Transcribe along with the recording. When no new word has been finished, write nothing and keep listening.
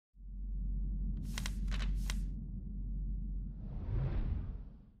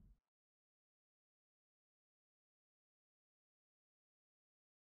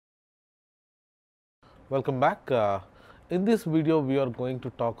Welcome back. In this video, we are going to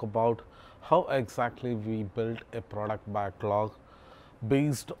talk about how exactly we built a product backlog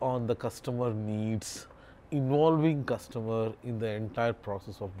based on the customer needs, involving customer in the entire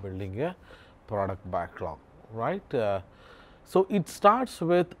process of building a product backlog, right? So it starts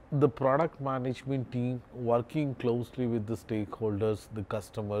with the product management team working closely with the stakeholders, the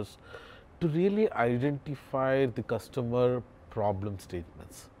customers, to really identify the customer problem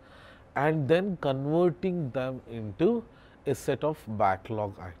statements and then converting them into a set of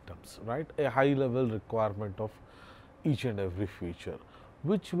backlog items, right? A high level requirement of each and every feature,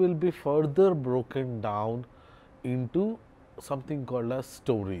 which will be further broken down into something called as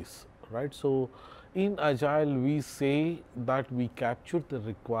stories, right? So, in Agile, we say that we capture the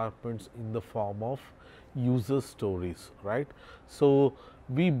requirements in the form of user stories, right? So,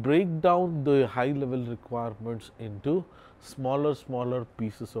 we break down the high level requirements into smaller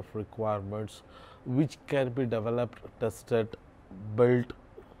pieces of requirements which can be developed, tested, built,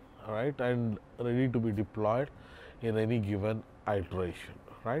 right, and ready to be deployed in any given iteration,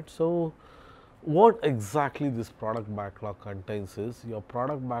 right. So, what exactly this product backlog contains is your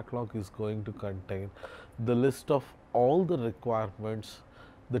product backlog is going to contain the list of all the requirements,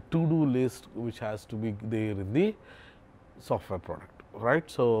 the to-do list which has to be there in the software product, right.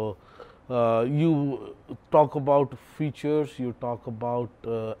 So, you talk about features, you talk about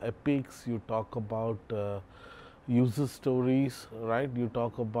epics, you talk about user stories, right. You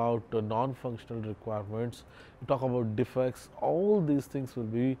talk about non-functional requirements, you talk about defects. All these things will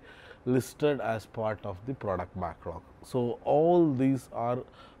be listed as part of the product backlog. So, all these are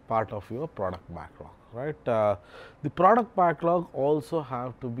part of your product backlog, right. The product backlog also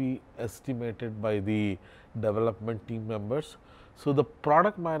have to be estimated by the development team members. So, the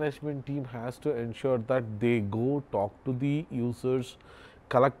product management team has to ensure that they go talk to the users,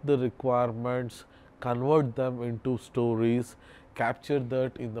 collect the requirements, convert them into stories, capture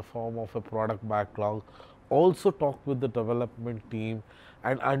that in the form of a product backlog, also talk with the development team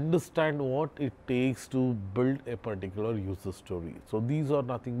and understand what it takes to build a particular user story. So, these are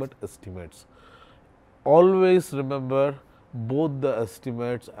nothing but estimates. Always remember, both the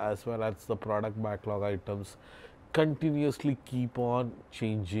estimates as well as the product backlog items continuously keep on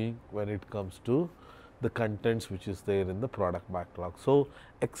changing when it comes to the contents which is there in the product backlog. So,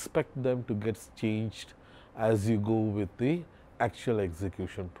 expect them to get changed as you go with the actual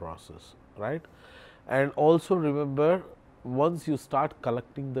execution process, right. And also remember, once you start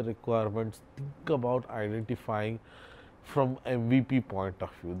collecting the requirements, think about identifying from MVP point of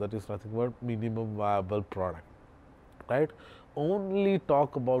view, that is nothing but minimum viable product, right. Only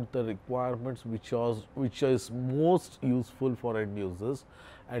talk about the requirements which is most useful for end users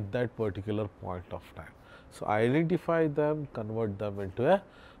at that particular point of time. So, identify them, convert them into a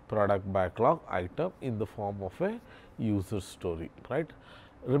product backlog item in the form of a user story, right.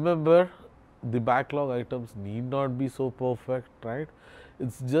 Remember, the backlog items need not be so perfect, right. It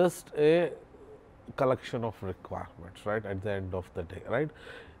is just a collection of requirements, right, at the end of the day, right.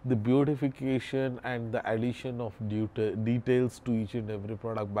 The beautification and the addition of details to each and every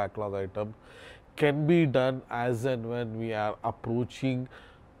product backlog item can be done as and when we are approaching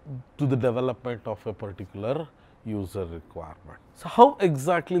to the development of a particular user requirement. So, how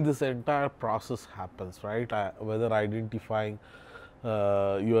exactly this entire process happens, right, whether identifying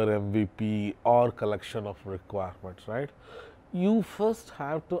your MVP or collection of requirements, right. You first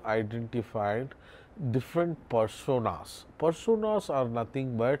have to identify different personas. Personas are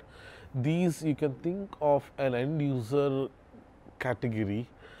nothing but these, you can think of an end user category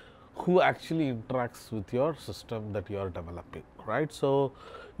who actually interacts with your system that you are developing, right. So,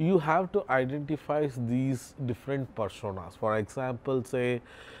 you have to identify these different personas. For example, say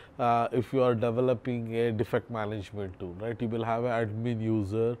if you are developing a defect management tool, right, you will have an admin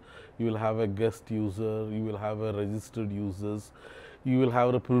user, you will have a guest user, you will have a registered users, you will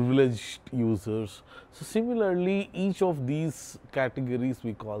have a privileged users. So, similarly, each of these categories,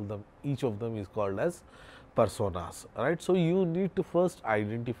 we call them, each of them is called as personas, right. So, you need to first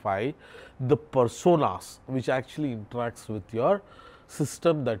identify the personas which actually interacts with your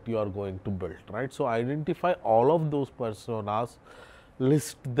system that you are going to build, right. So, identify all of those personas,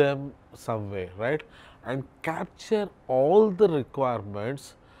 list them somewhere, right, and capture all the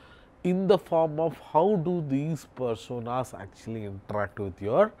requirements in the form of how do these personas actually interact with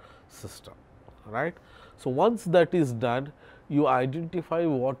your system, right. So, once that is done, you identify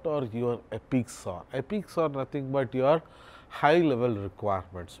what are your epics are. Epics are nothing but your high level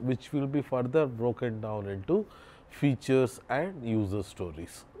requirements, which will be further broken down into features and user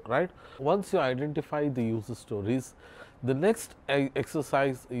stories, right. Once you identify the user stories, The next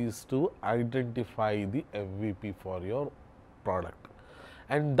exercise is to identify the MVP for your product,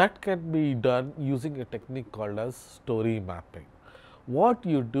 and that can be done using a technique called as story mapping. What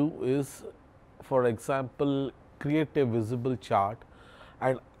you do is, for example, create a visible chart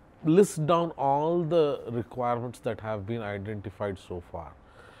and list down all the requirements that have been identified so far,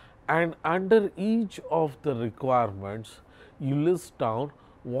 and under each of the requirements you list down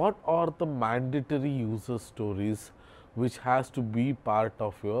what are the mandatory user stories which has to be part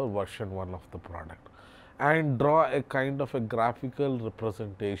of your version 1 of the product, and draw a kind of a graphical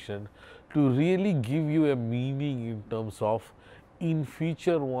representation to really give you a meaning in terms of, in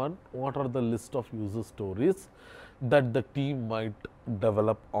feature 1 what are the list of user stories that the team might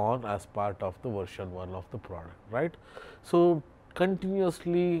develop on as part of the version 1 of the product, right. So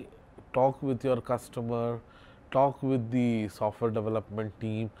continuously talk with your customer, talk with the software development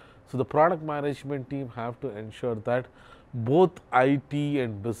team. So the product management team have to ensure that both IT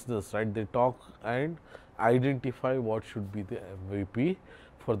and business, right, they talk and identify what should be the MVP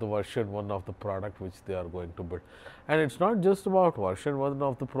for the version 1 of the product which they are going to build. And it's not just about version 1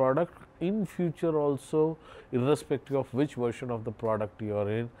 of the product, in future also, irrespective of which version of the product you are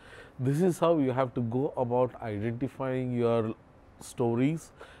in, this is how you have to go about identifying your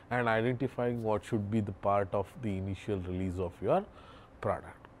stories and identifying what should be the part of the initial release of your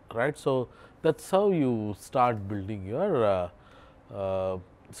product, right. So that's how you start building your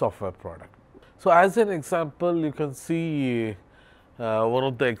software product. So as an example, you can see one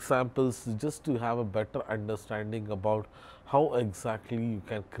of the examples just to have a better understanding about how exactly you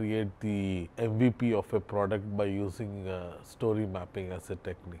can create the MVP of a product by using story mapping as a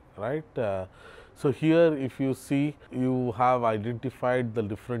technique, right. So here if you see, you have identified the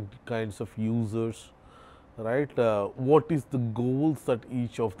different kinds of users, right. What is the goals that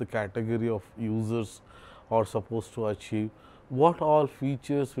each of the category of users are supposed to achieve, what all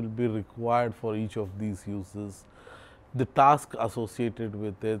features will be required for each of these users, the task associated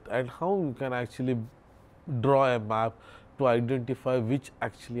with it, and how you can actually draw a map to identify which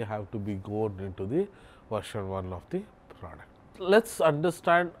actually have to be gone into the version 1 of the product. Let's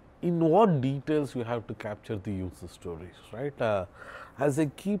understand in what details you have to capture the user stories, right. As I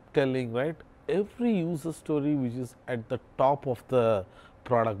keep telling, right, every user story which is at the top of the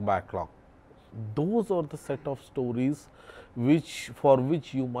product backlog, those are the set of stories for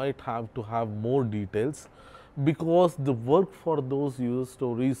which you might have to have more details, because the work for those user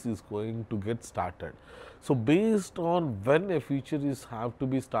stories is going to get started. So based on when a feature is have to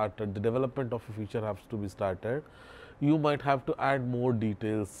be started, the development of a feature has to be started, you might have to add more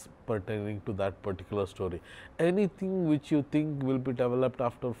details pertaining to that particular story. Anything which you think will be developed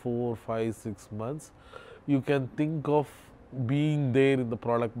after 4, 5, 6 months, you can think of being there in the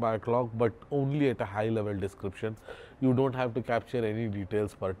product backlog, but only at a high level description. You don't have to capture any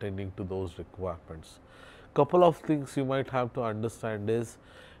details pertaining to those requirements. Couple of things you might have to understand is,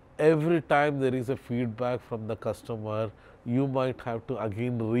 every time there is a feedback from the customer, you might have to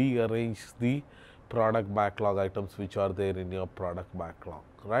again rearrange the product backlog items which are there in your product backlog,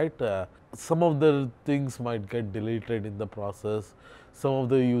 right. Some of the things might get deleted in the process, some of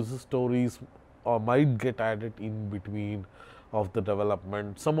the user stories might get added in between of the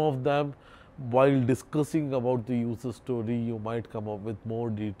development. Some of them, while discussing about the user story, you might come up with more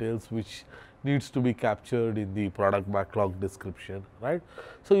details which needs to be captured in the product backlog description, right.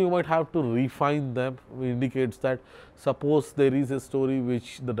 So you might have to refine them. It indicates that suppose there is a story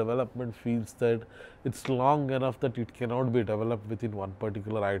which the development feels that it's long enough that it cannot be developed within one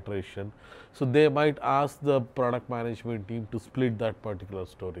particular iteration. So they might ask the product management team to split that particular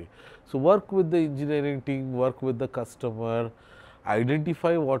story. So work with the engineering team, work with the customer,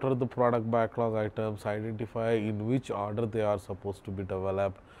 identify what are the product backlog items, identify in which order they are supposed to be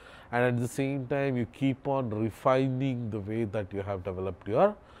developed, and at the same time you keep on refining the way that you have developed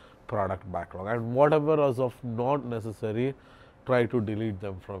your product backlog, and whatever is of not necessary, try to delete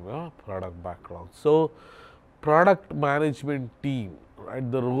them from your product backlog. So product management team,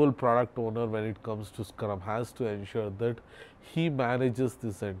 right, the role product owner when it comes to Scrum has to ensure that he manages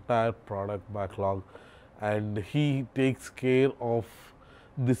this entire product backlog and he takes care of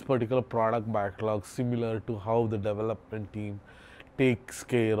this particular product backlog similar to how the development team takes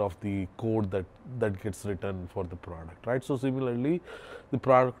care of the code that gets written for the product, right. So similarly, the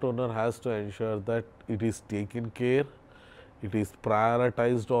product owner has to ensure that it is taken care, it is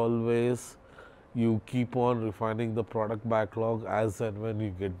prioritized always, you keep on refining the product backlog as and when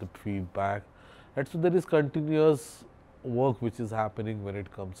you get the feedback, and so there is continuous work which is happening when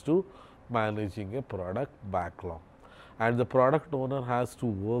it comes to managing a product backlog. And the product owner has to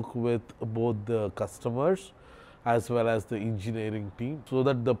work with both the customers as well as the engineering team, so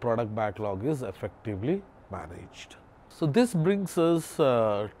that the product backlog is effectively managed. So this brings us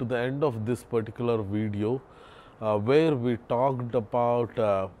to the end of this particular video, where we talked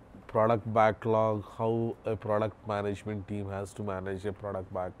about product backlog, how a product management team has to manage a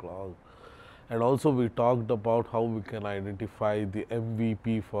product backlog, and also we talked about how we can identify the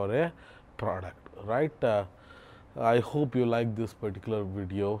MVP for a product, right? I hope you like this particular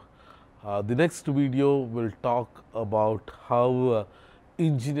video. The next video will talk about how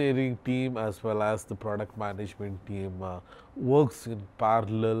engineering team as well as the product management team works in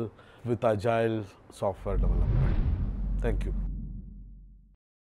parallel with agile software development. Thank you.